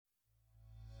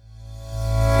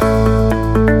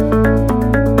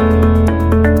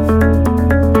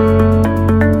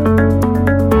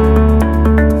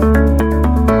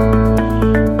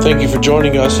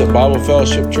joining us at Bible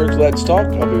Fellowship Church. Let's talk.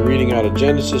 I'll be reading out of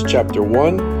Genesis chapter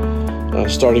 1,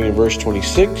 starting in verse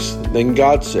 26. Then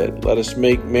God said, "Let us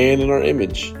make man in our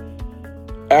image,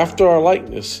 after our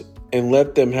likeness, and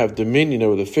let them have dominion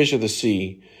over the fish of the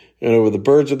sea, and over the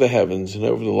birds of the heavens, and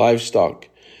over the livestock,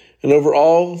 and over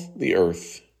all the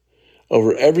earth,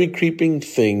 over every creeping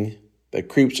thing that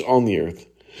creeps on the earth."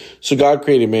 So God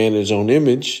created man in his own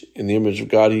image. In the image of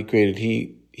God, he created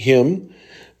him.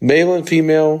 Male and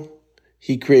female,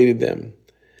 he created them.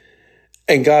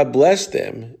 And God blessed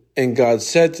them, and God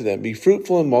said to them, "Be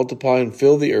fruitful and multiply and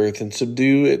fill the earth and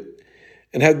subdue it,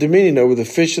 and have dominion over the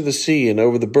fish of the sea and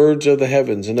over the birds of the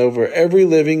heavens and over every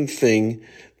living thing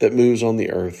that moves on the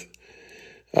earth."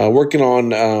 Working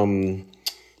on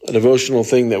a devotional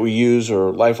thing that we use,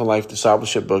 or Life on Life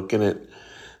discipleship book, and it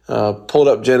pulled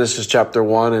up Genesis chapter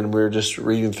 1, and we were just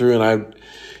reading through,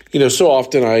 and so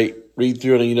often I read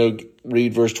through and,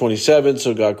 read verse 27.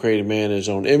 So God created man in his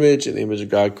own image. In the image of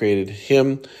God created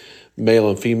him. Male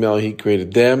and female, he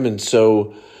created them. And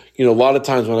so, a lot of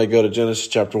times when I go to Genesis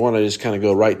chapter 1, I just kind of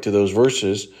go right to those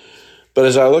verses. But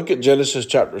as I look at Genesis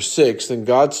chapter 6, then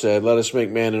God said, "Let us make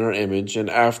man in our image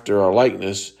and after our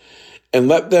likeness, and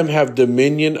let them have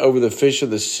dominion over the fish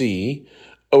of the sea,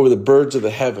 over the birds of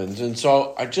the heavens." And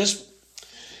so I just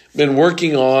been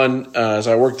working on, as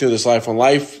I work through this Life on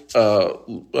Life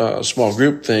small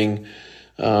group thing,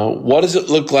 what does it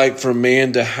look like for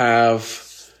man to have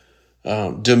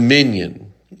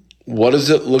dominion? What does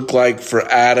it look like for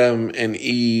Adam and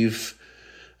Eve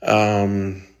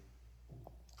to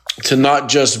not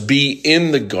just be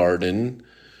in the garden,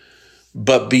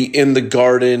 but be in the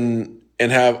garden and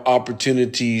have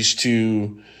opportunities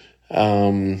to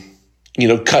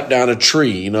cut down a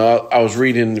tree? I was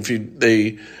reading,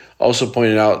 they also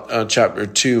pointed out chapter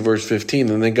 2, verse 15,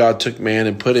 "And then God took man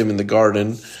and put him in the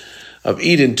garden of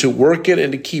Eden to work it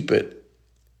and to keep it.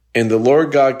 And the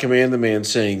Lord God commanded the man,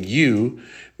 saying, You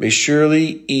may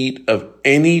surely eat of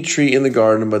any tree in the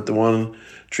garden, but the one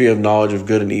tree of knowledge of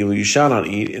good and evil you shall not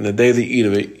eat. And the day that you eat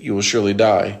of it, you will surely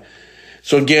die."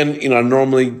 So again, I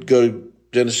normally go to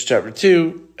Genesis chapter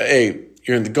 2. Hey,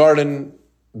 you're in the garden.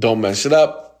 Don't mess it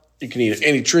up. You can eat of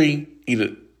any tree, eat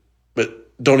it, but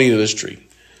don't eat of this tree.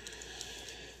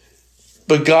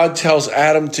 But God tells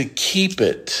Adam to keep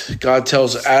it. God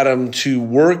tells Adam to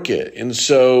work it. And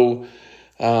so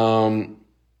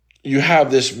you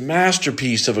have this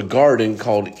masterpiece of a garden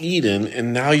called Eden,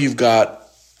 and now you've got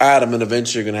Adam, and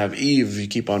eventually you're going to have Eve if you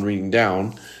keep on reading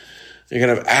down. You're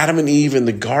going to have Adam and Eve in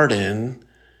the garden,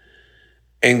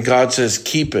 and God says,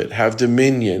 keep it, have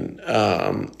dominion,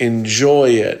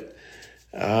 enjoy it.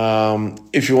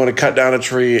 If you want to cut down a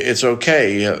tree, it's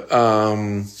okay.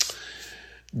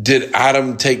 Did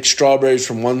Adam take strawberries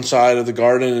from one side of the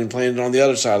garden and plant it on the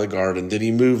other side of the garden? Did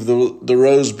he move the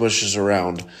rose bushes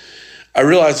around? I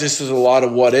realize this is a lot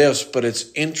of what ifs, but it's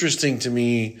interesting to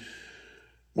me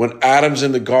when Adam's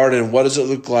in the garden, what does it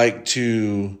look like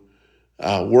to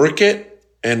work it?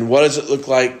 And what does it look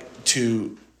like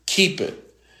to keep it?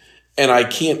 And I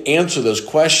can't answer those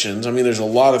questions. I mean, there's a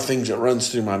lot of things that runs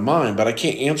through my mind, but I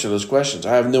can't answer those questions.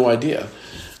 I have no idea.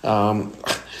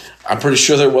 I'm pretty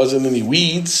sure there wasn't any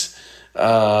weeds.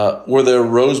 Were there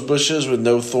rose bushes with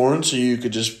no thorns, so you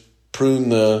could just prune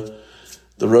the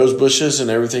rose bushes and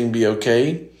everything be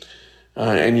okay,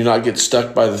 and you not get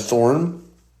stuck by the thorn?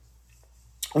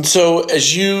 And so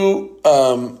as you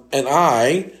and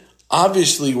I,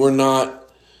 obviously we're not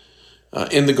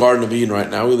in the Garden of Eden right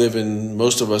now.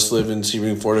 Most of us live in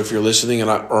Sebring, Florida, if you're listening,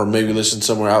 or maybe listen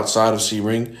somewhere outside of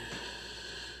Sebring.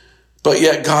 But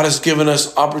yet God has given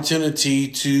us opportunity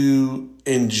to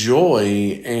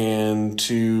enjoy and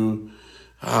to,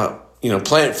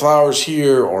 plant flowers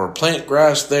here or plant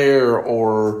grass there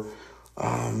or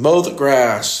mow the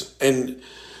grass. And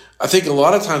I think a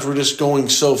lot of times we're just going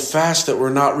so fast that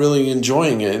we're not really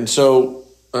enjoying it. And so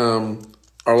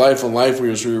our Life on Life, we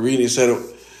were reading, it said,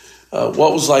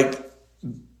 what was like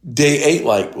day 8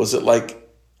 like? Was it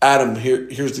like, Adam,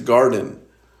 here's the garden.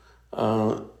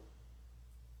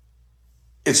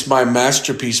 It's my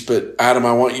masterpiece, but Adam,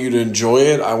 I want you to enjoy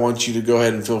it. I want you to go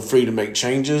ahead and feel free to make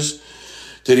changes.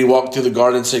 Did he walk through the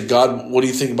garden and say, God, what do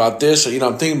you think about this?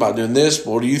 I'm thinking about doing this,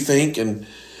 but what do you think? And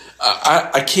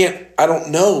I don't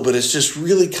know, but it's just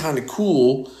really kind of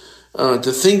cool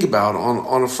to think about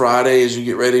on a Friday as you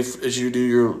get ready, as you do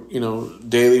your,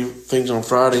 daily things on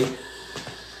Friday.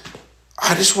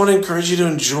 I just want to encourage you to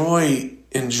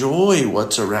enjoy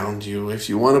what's around you. If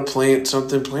you want to plant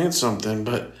something,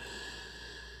 but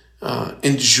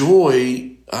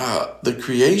enjoy the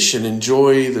creation,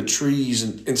 enjoy the trees,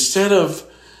 and instead of,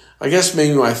 I guess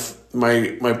maybe my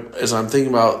as I'm thinking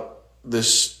about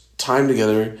this time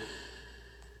together,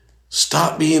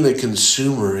 stop being a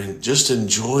consumer and just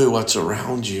enjoy what's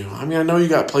around you. I mean, I know you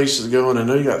got places to go and I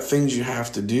know you got things you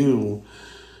have to do,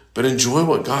 but enjoy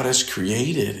what God has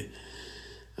created.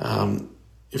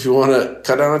 If you want to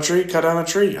cut down a tree, cut down a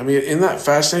tree. I mean, isn't that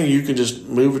fascinating? You can just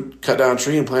cut down a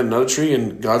tree and plant another tree,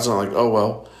 and God's not like, oh,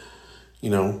 well, I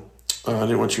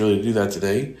didn't want you really to do that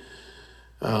today.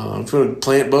 If you want to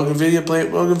plant bougainvillea,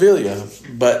 plant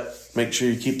bougainvillea. But make sure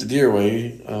you keep the deer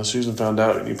away. Susan found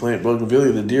out if you plant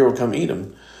bougainvillea, the deer will come eat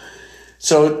them.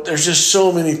 So there's just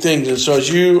so many things. And so as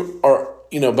you are,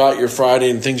 about your Friday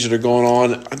and things that are going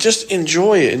on, just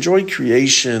enjoy it. Enjoy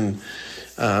creation.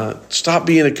 Stop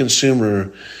being a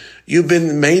consumer. You've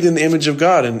been made in the image of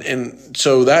God. And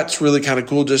so that's really kind of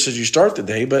cool just as you start the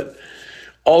day. But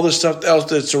all the stuff else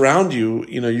that's around you,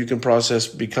 you can process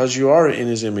because you are in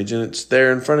his image and it's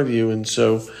there in front of you. And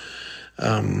so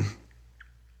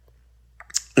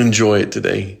enjoy it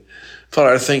today. Father,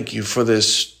 I thank you for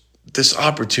this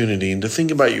opportunity and to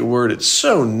think about your word. It's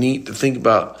so neat to think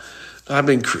about that I've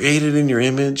been created in your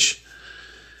image.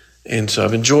 And so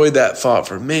I've enjoyed that thought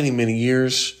for many, many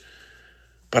years,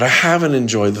 but I haven't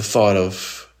enjoyed the thought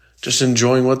of just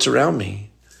enjoying what's around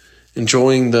me,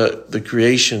 enjoying the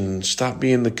creation, stop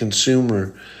being the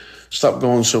consumer, stop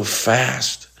going so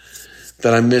fast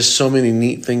that I miss so many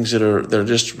neat things that are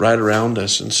just right around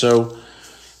us. And so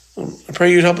I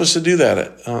pray you'd help us to do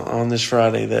that on this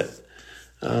Friday, that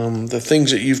the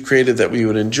things that you've created that we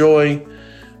would enjoy,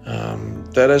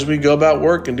 that as we go about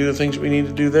work and do the things we need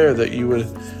to do there, that you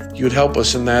would help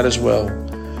us in that as well.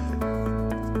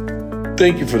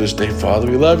 Thank you for this day,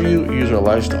 Father. We love you. Use our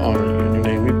lives to honor you.